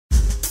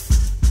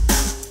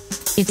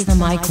It's the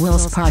Mike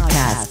Wills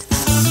Podcast.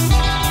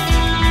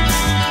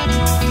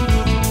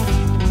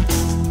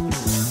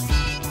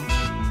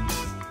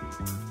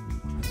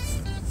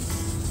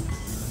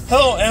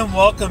 Hello and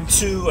welcome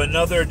to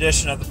another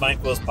edition of the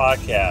Mike Wills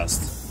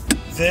Podcast.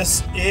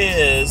 This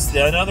is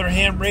another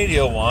ham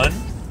radio one.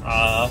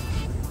 I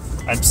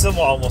still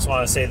almost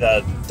want to say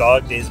the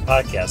Dog Days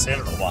Podcast. I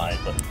don't know why,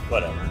 but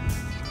whatever.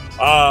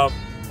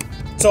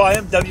 So I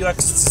am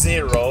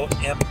WX0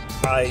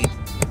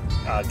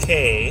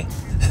 MIK,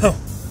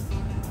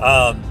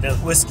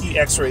 Whiskey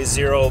X-Ray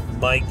 0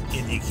 Mike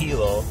India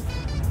Kilo,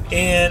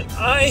 and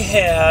I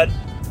had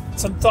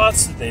some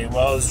thoughts today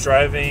while I was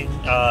driving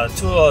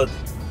to a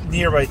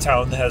nearby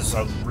town that has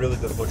some really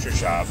good butcher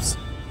shops.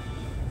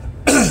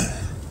 I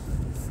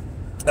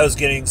was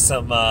getting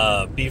some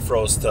beef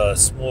roast to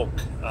smoke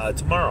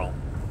tomorrow.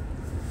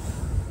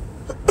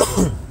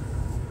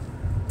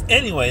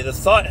 Anyway, the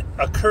thought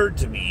occurred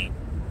to me.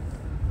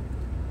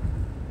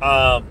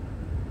 I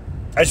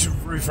should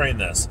reframe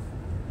this.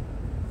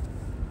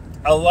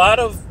 I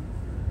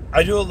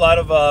do a lot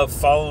of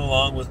following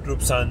along with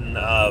groups on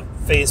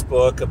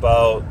Facebook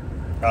about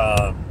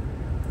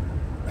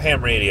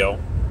ham radio.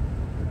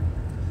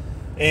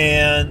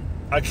 And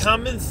a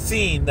common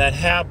theme that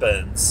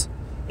happens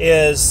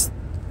is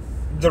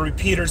the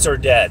repeaters are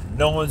dead.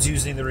 No one's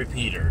using the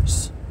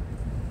repeaters.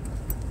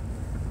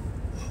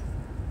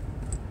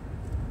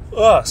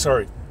 Oh,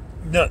 sorry.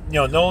 No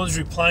one's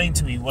replying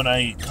to me when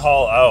I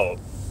call out.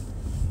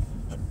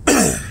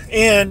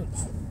 And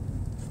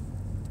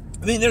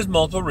I mean, there's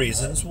multiple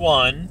reasons.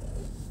 One,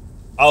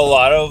 a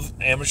lot of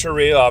amateur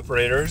radio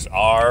operators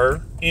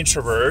are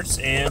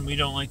introverts, and we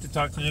don't like to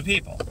talk to new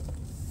people.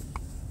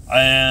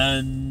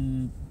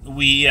 And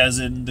we, as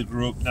in the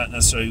group, not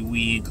necessarily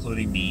we,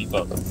 including me,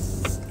 but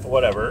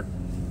whatever.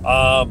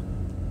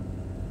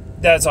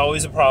 That's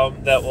always a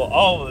problem. That will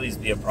always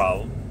be a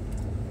problem.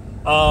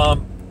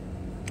 On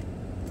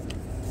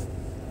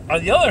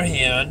the other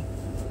hand,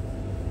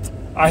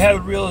 I had a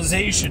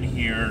realization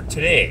here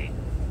today.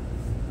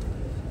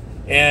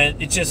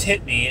 And it just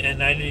hit me,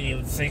 and I didn't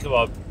even think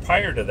about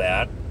prior to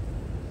that.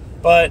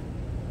 But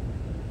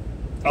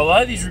a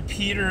lot of these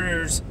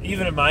repeaters,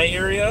 even in my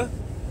area,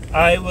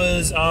 I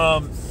was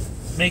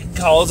making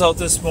calls out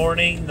this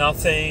morning,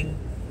 nothing.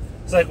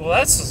 It's like, well,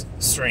 that's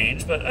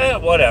strange,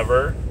 but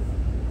whatever.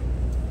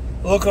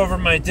 Look over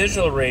my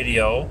digital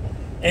radio,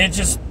 and it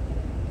just,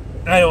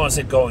 I don't want to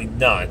say going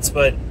nuts,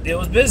 but it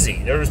was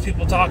busy. There was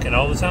people talking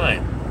all the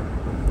time.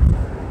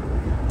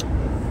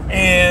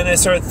 And I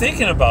started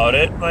thinking about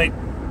it, like,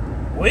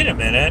 wait a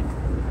minute.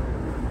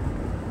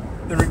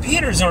 The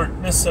repeaters aren't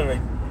necessarily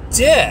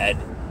dead.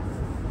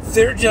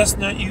 They're just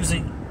not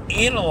using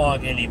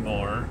analog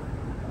anymore.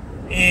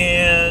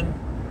 And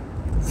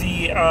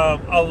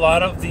a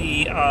lot of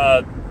the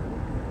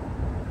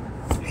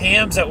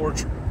hams that we're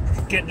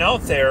getting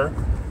out there,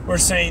 we're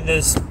saying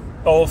this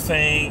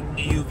Baofeng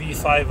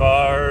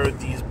UV5R,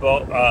 these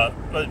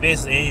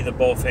basically any of the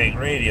Baofeng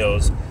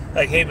radios.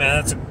 Like, hey man,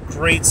 that's a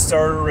great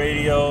starter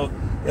radio.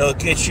 It'll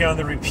get you on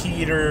the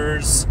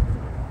repeaters.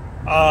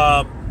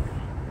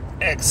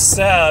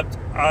 Except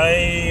I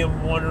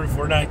am wondering if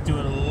we're not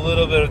doing a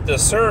little bit of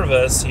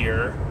disservice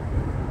here.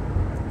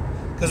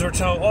 Because we're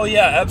telling, oh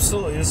yeah,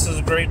 absolutely, this is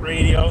a great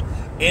radio.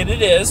 And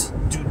it is.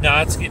 Do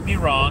not get me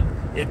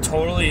wrong. It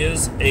totally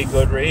is a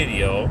good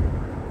radio.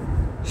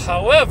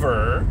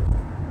 However,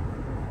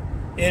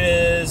 it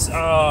is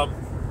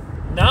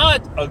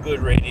not a good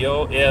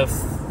radio if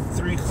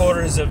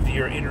 3/4 of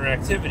your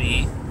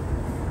interactivity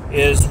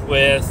is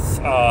with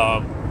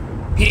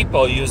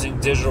people using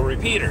digital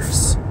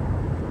repeaters.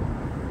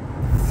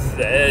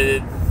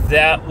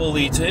 That will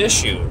lead to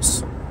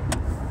issues.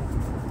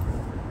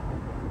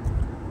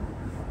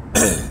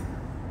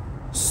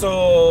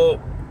 So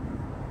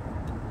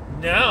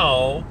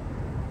now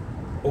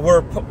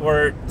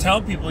we're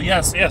telling people,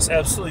 yes,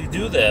 absolutely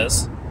do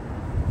this,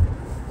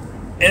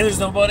 and there's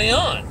nobody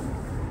on.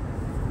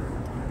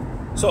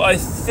 So I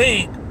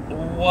think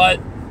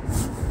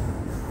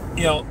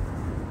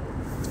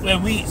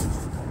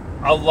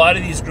a lot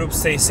of these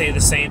groups, they say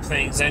the same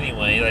things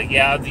anyway. Like,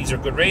 yeah, these are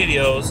good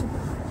radios.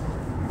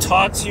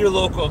 Talk to your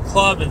local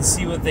club and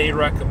see what they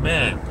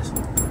recommend.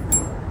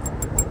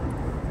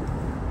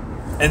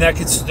 And that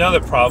gets to another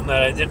problem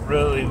that I didn't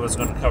really was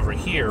going to cover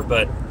here.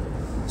 But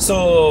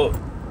so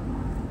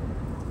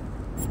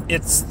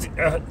it's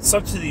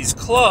up to these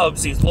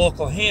clubs, these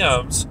local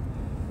hams,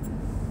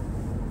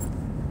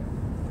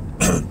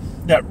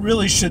 that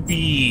really should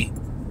be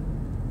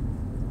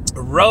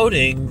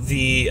routing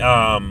these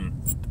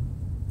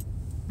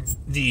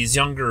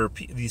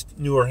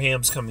newer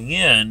hams coming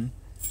in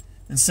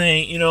and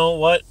saying, you know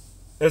what,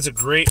 that's a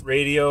great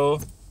radio.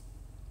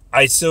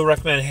 I still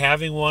recommend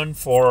having one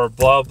for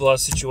blah blah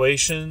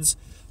situations,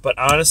 but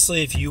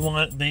honestly, if you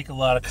want to make a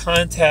lot of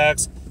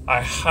contacts,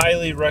 I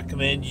highly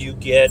recommend you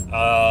get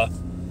I'll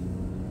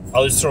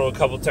just throw a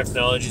couple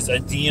technologies, a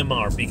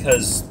DMR,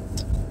 because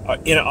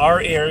in our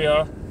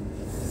area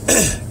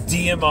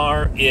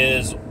DMR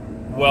is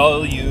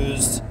well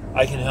used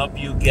I can help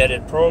you get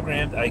it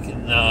programmed. I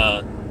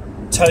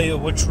can tell you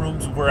which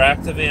rooms we're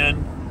active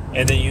in,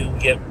 and then you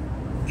can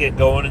get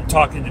going and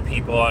talking to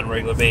people on a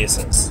regular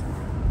basis.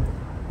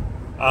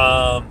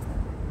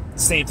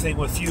 Same thing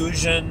with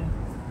Fusion.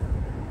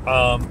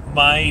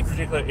 My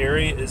particular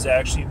area is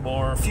actually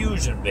more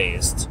Fusion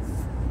based,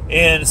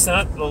 and it's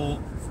not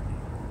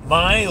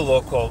my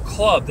local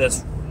club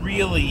that's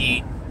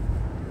really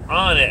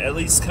on it, at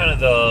least kind of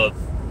the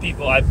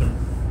people I've been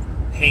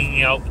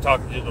hanging out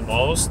talking to the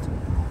most.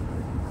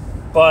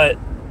 But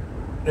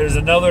there's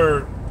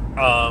another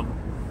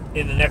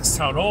in the next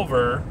town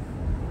over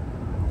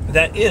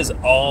that is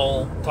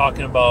all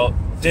talking about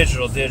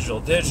digital,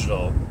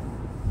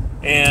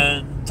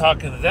 and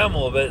talking to them a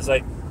little bit. It's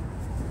like,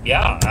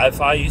 yeah,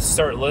 if I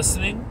start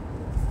listening,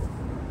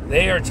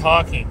 they are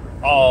talking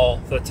all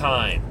the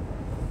time.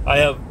 I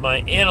have my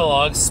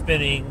analog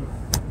spinning,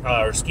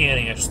 or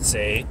scanning, I should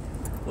say,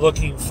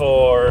 looking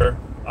for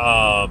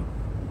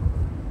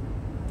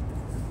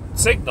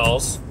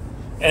signals,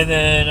 and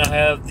then I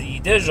have the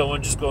digital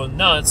one just going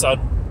nuts on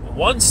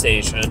one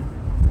station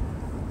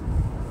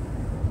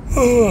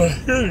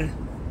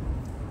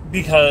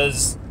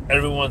because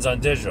everyone's on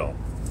digital.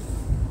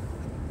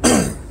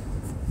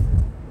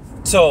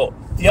 So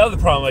the other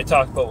problem I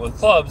talked about with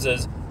clubs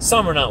is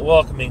some are not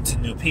welcoming to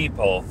new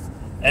people,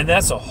 and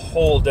that's a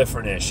whole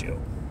different issue.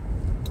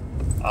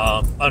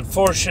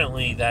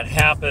 Unfortunately, that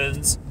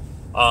happens.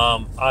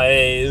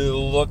 I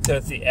looked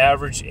at the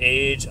average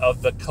age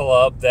of the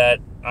club that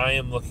I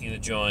am looking to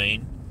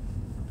join.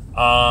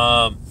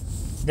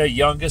 The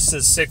youngest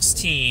is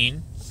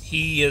 16.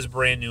 He is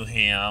brand new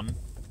ham.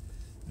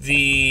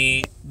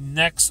 The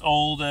next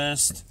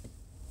oldest,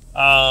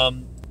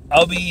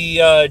 I'll be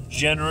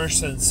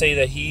generous and say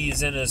that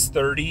he's in his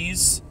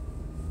 30s.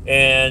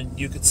 And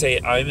you could say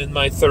I'm in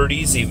my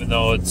 30s, even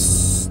though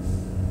it's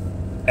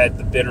at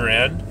the bitter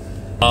end.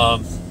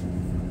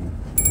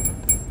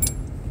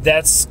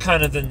 That's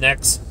kind of the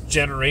next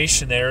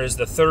generation there is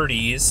the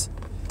 30s.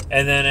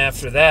 And then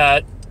after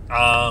that,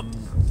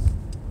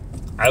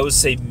 I would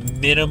say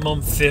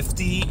minimum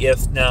 50,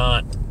 if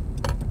not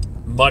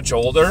much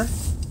older.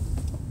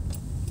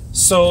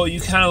 So you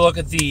kind of look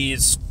at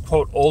these,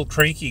 quote, old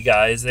cranky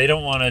guys. They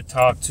don't want to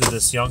talk to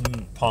this young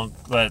punk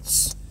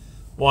that's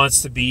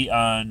wants to be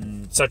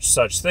on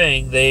such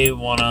thing. They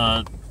want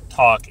to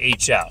talk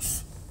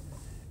HF.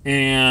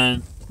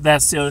 And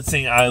that's the other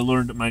thing I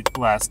learned at my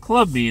last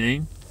club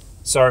meeting.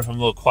 Sorry if I'm a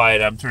little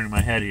quiet. I'm turning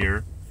my head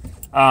here.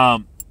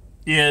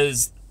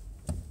 Is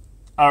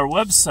our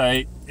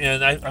website,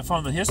 and I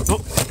found the history. Oh,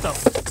 what the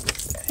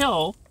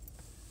hell?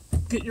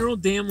 Get in your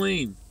own damn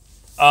lane.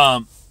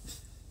 There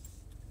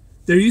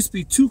used to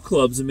be 2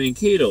 clubs in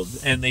Mankato,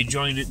 and they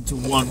joined it into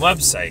one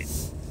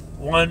website.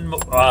 One,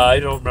 I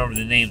don't remember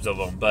the names of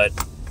them, but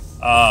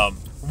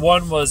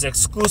one was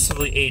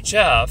exclusively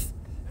HF.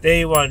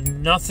 They want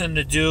nothing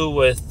to do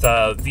with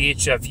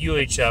VHF,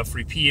 UHF,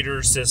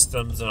 repeater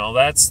systems, and all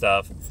that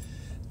stuff.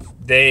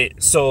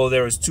 So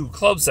there was 2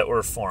 clubs that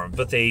were formed,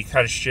 but they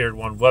kind of shared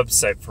one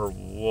website for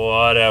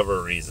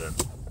whatever reason.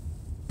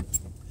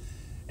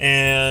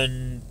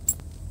 And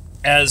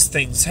as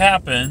things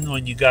happen,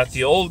 when you got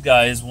the old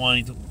guys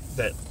wanting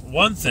that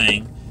one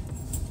thing,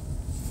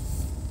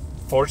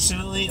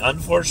 fortunately,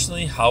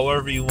 unfortunately,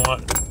 however you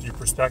want your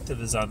perspective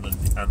is on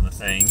the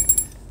thing,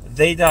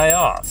 they die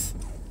off.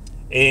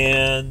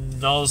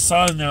 And all of a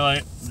sudden they're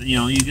like,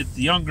 you get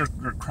the younger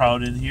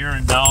crowd in here,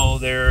 and now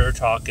they're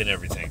talking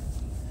everything.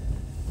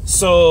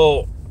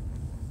 So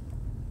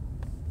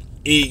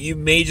you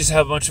may just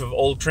have a bunch of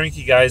old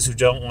cranky guys who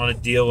don't want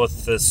to deal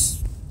with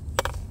this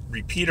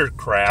repeater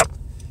crap,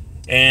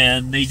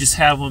 and they just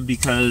have them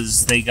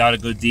because they got a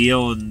good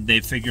deal, and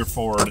they figure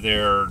for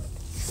their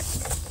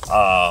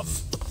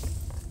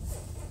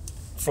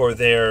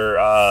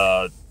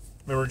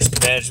emergency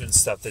management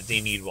stuff that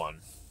they need one.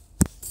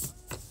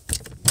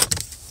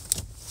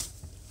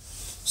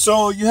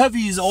 So you have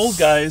these old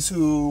guys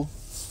who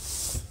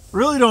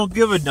really don't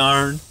give a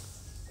darn,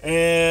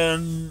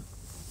 and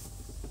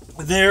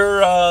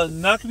they're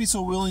not going to be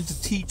so willing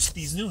to teach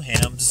these new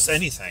hams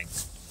anything.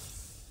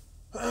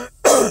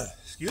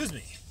 Excuse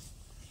me.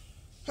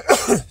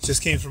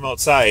 Just came from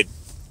outside,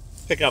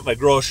 picking up my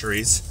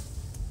groceries.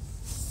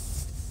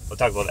 We'll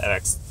talk about that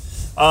next.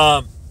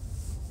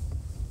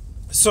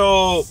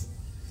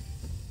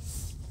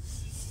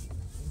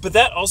 But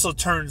that also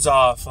turns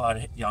off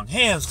on young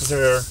hams because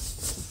they're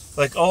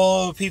like,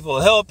 oh, people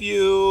will help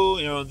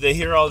you. They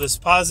hear all this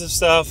positive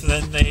stuff, and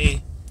then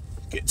they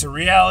get to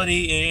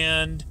reality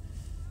and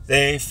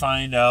they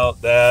find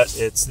out that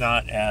it's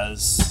not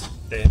as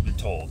they have been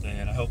told.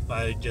 And I hope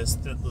I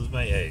just didn't lose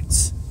my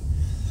eggs.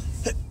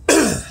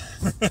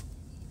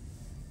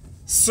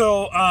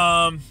 So,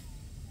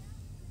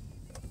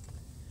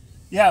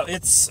 yeah,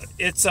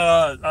 it's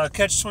a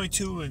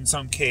catch-22 in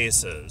some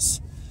cases.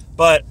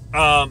 But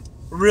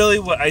really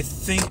what I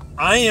think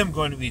I am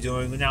going to be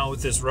doing now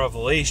with this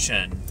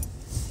revelation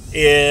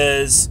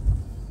is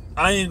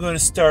I am going to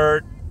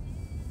start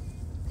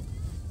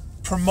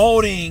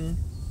promoting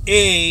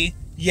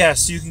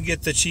yes, you can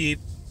get the cheap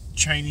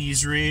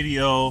Chinese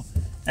radio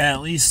and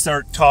at least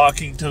start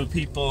talking to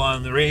people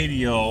on the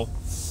radio.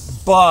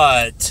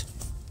 But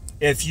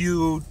if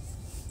you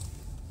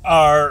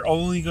are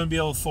only going to be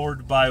able to afford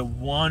to buy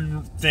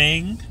one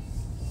thing,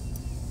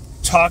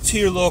 talk to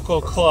your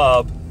local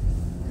club.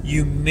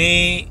 You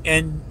might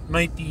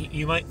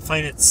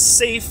find it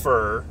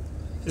safer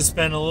to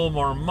spend a little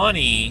more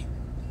money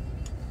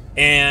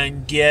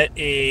and get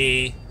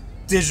a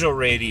digital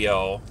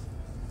radio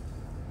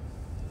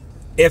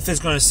if it's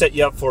going to set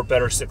you up for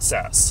better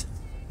success.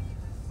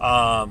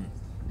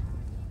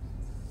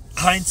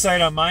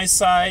 Hindsight on my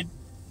side,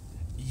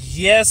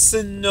 yes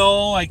and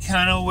no. I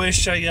kind of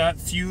wish I got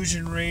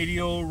Fusion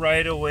Radio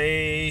right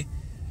away.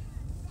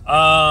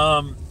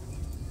 But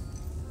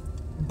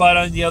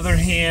on the other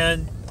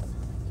hand,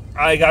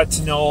 I got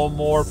to know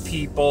more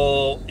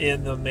people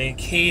in the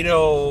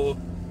Mankato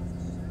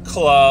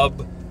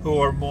club who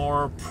are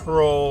more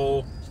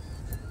pro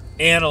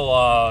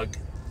analog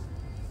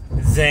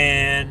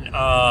than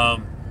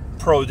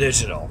pro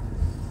digital.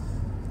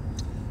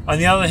 On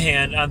the other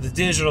hand, on the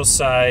digital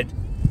side,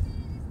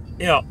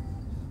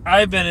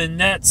 I've been in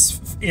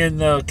nets on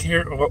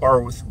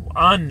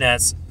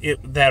nets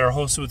that are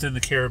hosted within the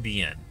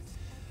Caribbean.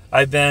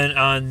 I've been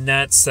on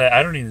nets that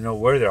I don't even know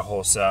where they're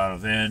hosted out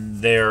of,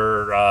 and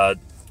they're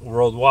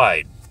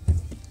worldwide.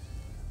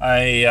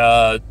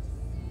 Ham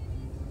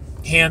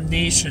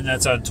Nation,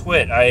 that's on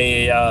Twit.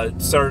 I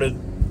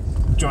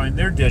joined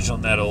their digital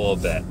net a little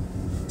bit.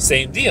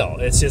 Same deal.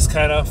 It's just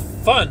kind of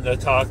fun to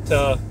talk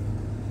to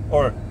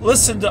or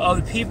listen to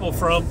other people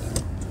from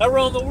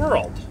around the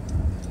world.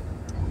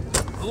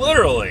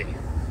 Literally.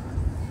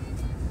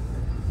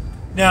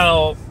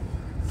 Now,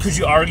 could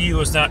you argue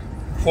it's not,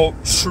 quote,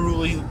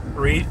 truly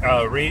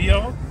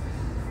radio?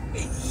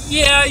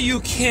 Yeah,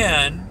 you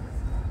can.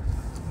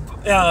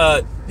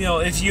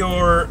 If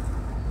you're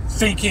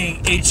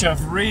thinking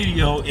HF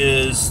radio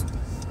is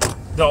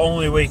the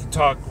only way you can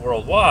talk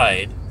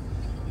worldwide,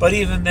 but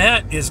even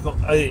that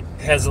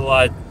has a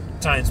lot of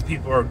times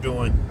people are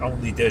doing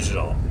only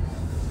digital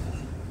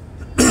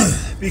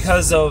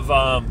because of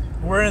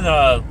we're in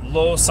a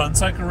low sun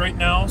cycle right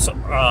now, so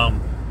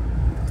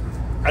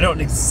I don't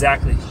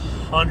exactly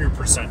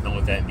 100% know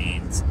what that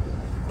means,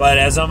 but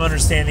as I'm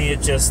understanding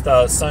it, just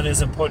sun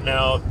isn't putting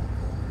out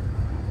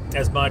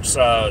as much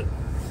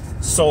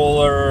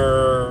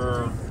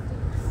solar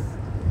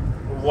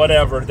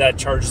whatever that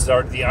charges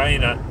out the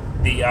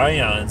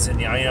ions in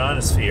the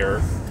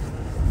ionosphere,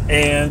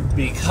 and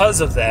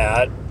because of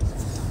that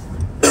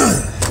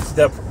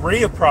the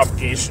rate of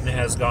propagation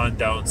has gone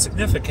down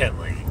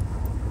significantly.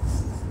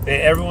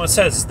 Everyone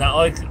says it's not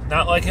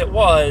like it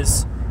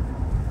was,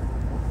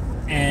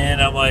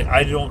 and I'm like,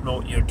 I don't know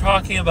what you're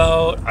talking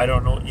about. I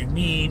don't know what you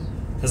mean,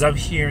 because I'm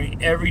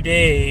hearing every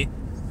day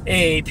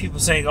people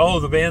saying, oh,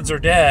 the bands are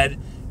dead,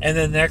 and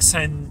then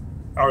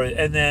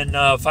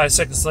 5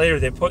 seconds later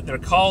they put their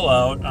call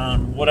out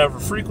on whatever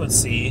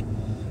frequency,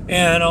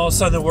 and all of a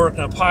sudden they're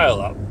working a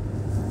pileup.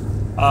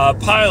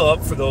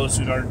 Pileup, for those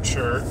who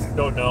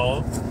don't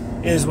know,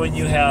 is when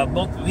you have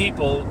multiple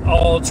people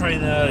all trying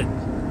to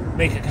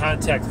make a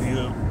contact with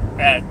you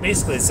at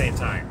basically the same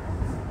time.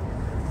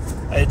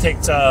 It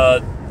takes it's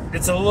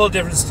a little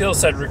different skill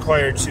set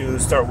required to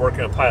start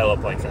working a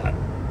pileup like that,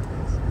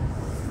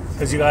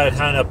 because you got to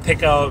kind of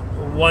pick out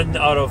one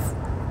out of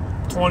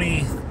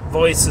 20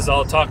 voices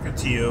all talking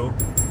to you,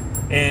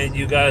 and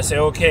you got to say,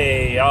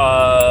 okay,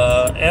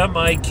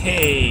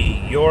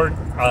 MIK, you're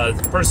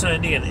the person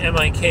ending in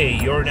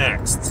MIK, you're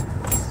next.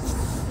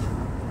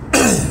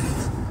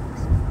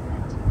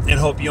 And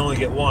hope you only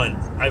get one.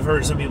 I've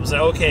heard some people say,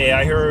 okay,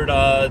 I heard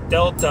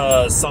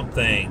Delta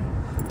something,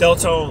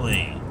 Delta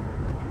only,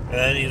 and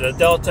then either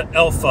Delta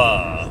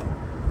Alpha,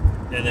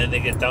 and then they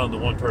get down to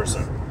one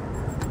person.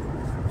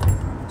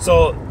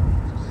 So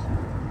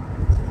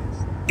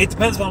it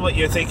depends on what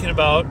you're thinking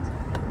about.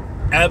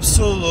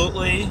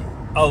 Absolutely,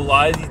 a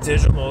lot of these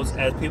digital modes,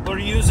 as people are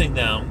using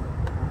them,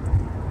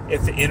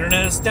 if the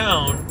internet is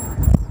down,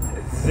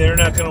 they're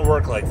not going to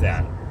work like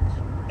that.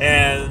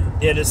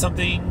 And it is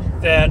something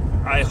that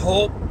I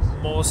hope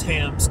most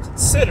hams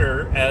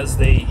consider as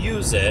they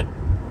use it.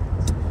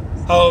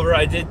 However,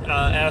 I did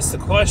ask the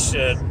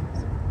question,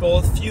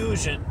 both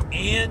Fusion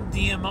and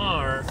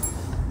DMR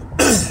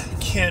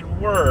can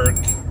work,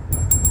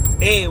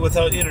 A,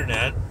 without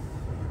internet,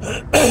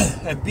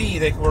 and B,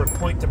 they can work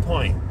point to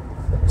point.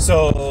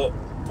 So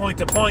point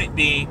to point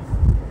being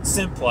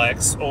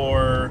simplex,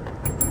 or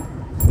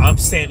I'm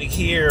standing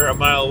here a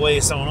mile away,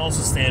 someone else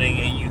is standing,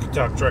 and you can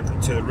talk directly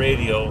to the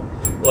radio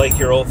like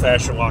your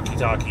old-fashioned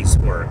walkie-talkies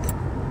work,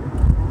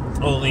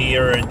 only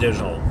you're in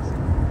digital.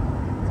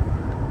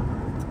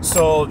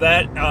 So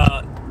that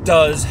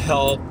does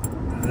help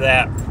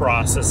that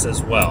process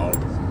as well.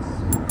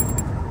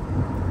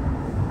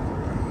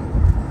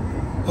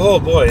 Oh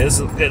boy, this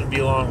is going to be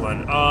a long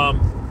one.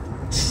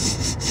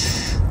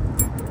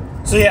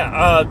 So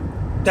yeah,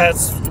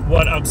 that's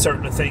what I'm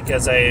starting to think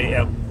as I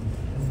am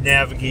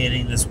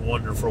navigating this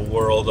wonderful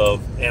world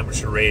of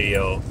amateur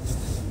radio.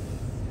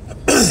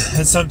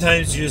 And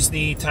sometimes you just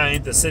need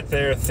time to sit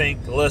there,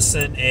 think,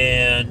 listen,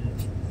 and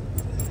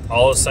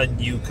all of a sudden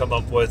you come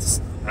up with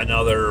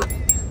another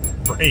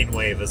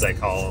brainwave, as I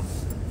call them.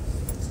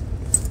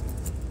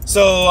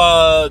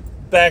 So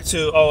back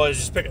to, I was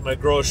just picking my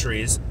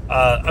groceries.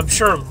 I'm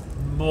sure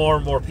more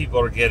and more people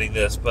are getting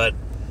this, but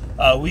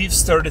we've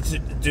started to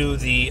do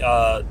the,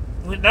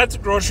 not the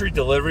grocery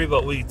delivery,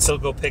 but we still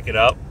go pick it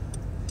up,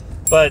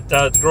 but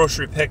the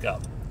grocery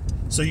pickup.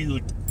 So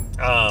you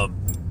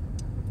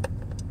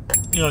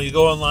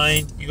go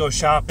online, you go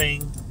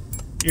shopping,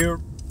 you're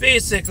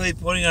basically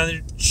putting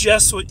on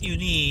just what you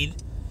need,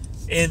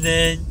 and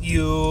then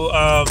you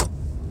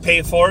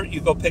pay for it,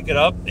 you go pick it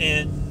up,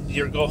 and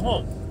you go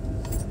home.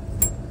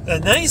 The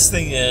nice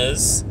thing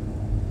is,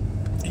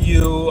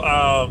 you're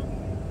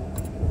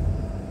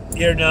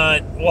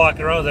not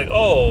walking around like,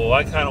 oh,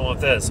 I kind of want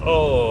this,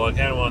 oh, I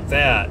kind of want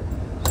that,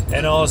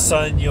 and all of a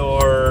sudden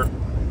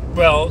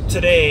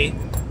today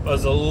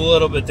was a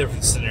little bit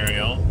different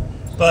scenario,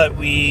 but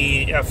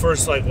we at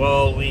first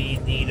we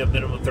need a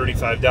minimum of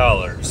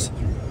 $35.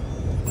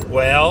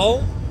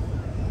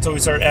 So we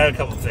started adding a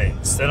couple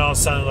things. Then all of a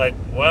sudden,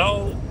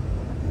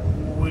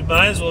 we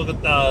might as well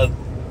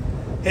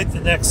hit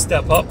the next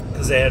step up,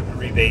 because they had a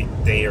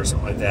rebate day or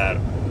something like that,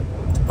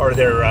 or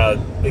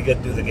they got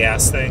to do the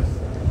gas thing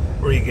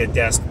where you get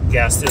gas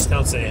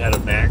discounts, and they had a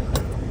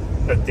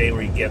day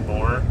where you get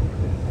more.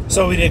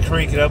 So we did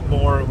crank it up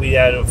more. We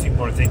added a few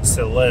more things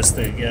to the list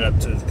to get up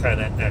to kind of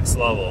that next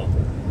level.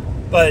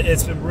 But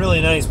it's been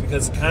really nice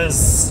because it's kind of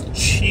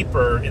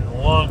cheaper in the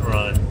long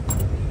run,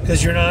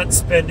 because you're not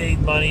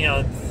spending money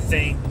on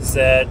things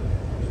that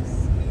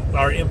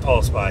are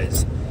impulse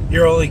buys.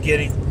 You're only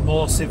getting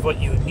most of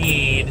what you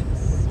need,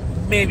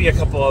 maybe a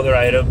couple other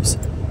items,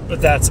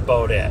 but that's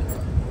about it.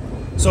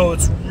 So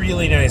it's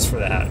really nice for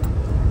that.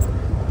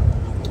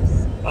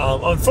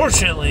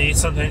 Unfortunately,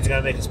 sometimes you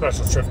gotta make a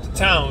special trip to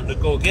town to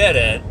go get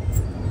it.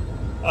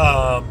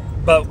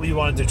 But we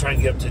wanted to try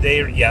and get up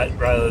today yet,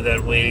 rather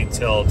than waiting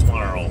till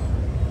tomorrow.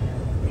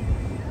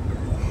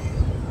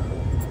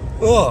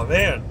 Oh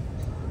man.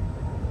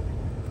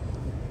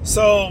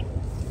 So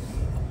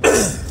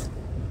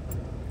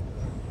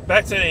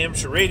back to the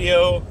amateur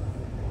radio.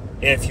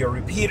 If your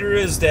repeater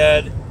is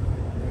dead,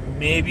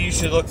 maybe you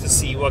should look to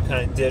see what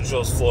kind of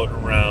digital is floating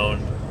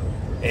around.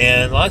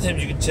 And a lot of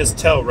times you can just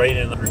tell right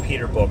in the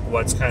repeater book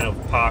what's kind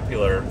of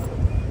popular.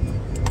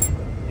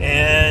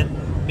 And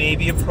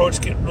maybe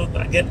approach getting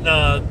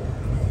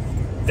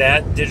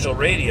that digital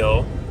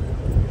radio,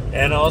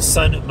 and all of a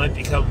sudden it might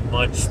become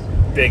much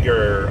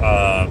bigger,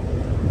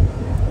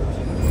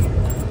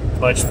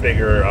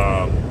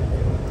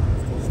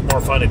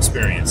 more fun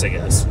experience, I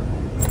guess.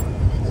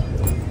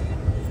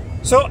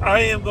 So I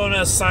am going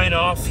to sign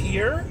off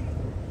here.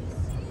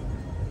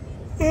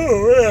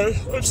 Oh man,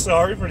 I'm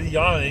sorry for the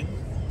yawning.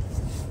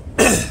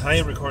 I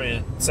am recording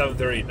at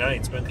 7:30 at night.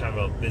 It's been kind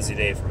of a busy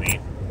day for me.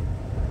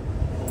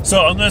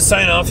 So I'm going to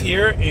sign off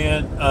here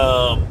and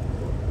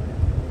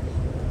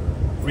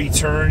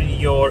return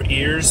your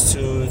ears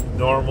to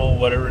normal,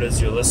 whatever it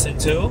is you're listening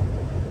to.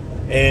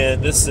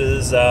 And this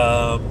is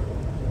 7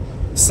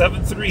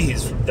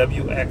 3s from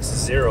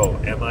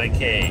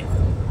WX0MIK.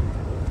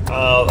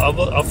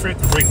 I'll forget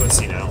the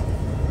frequency now.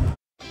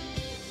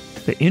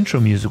 The intro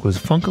music was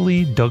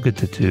Funkily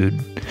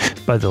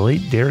Dugatitude by the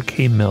late Derek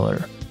K.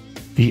 Miller.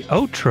 The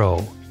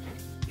outro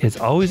is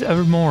Always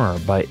Evermore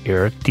by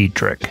Eric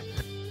Dietrich.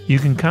 You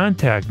can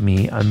contact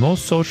me on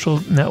most social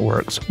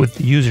networks with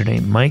the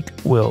username Mike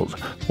Wills,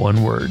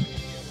 one word.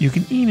 You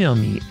can email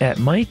me at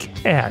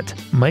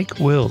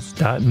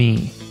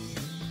mike@mikewills.me.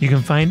 You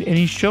can find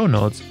any show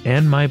notes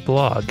and my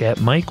blog at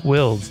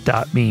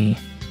mikewills.me.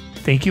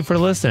 Thank you for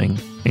listening,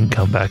 and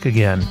come back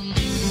again.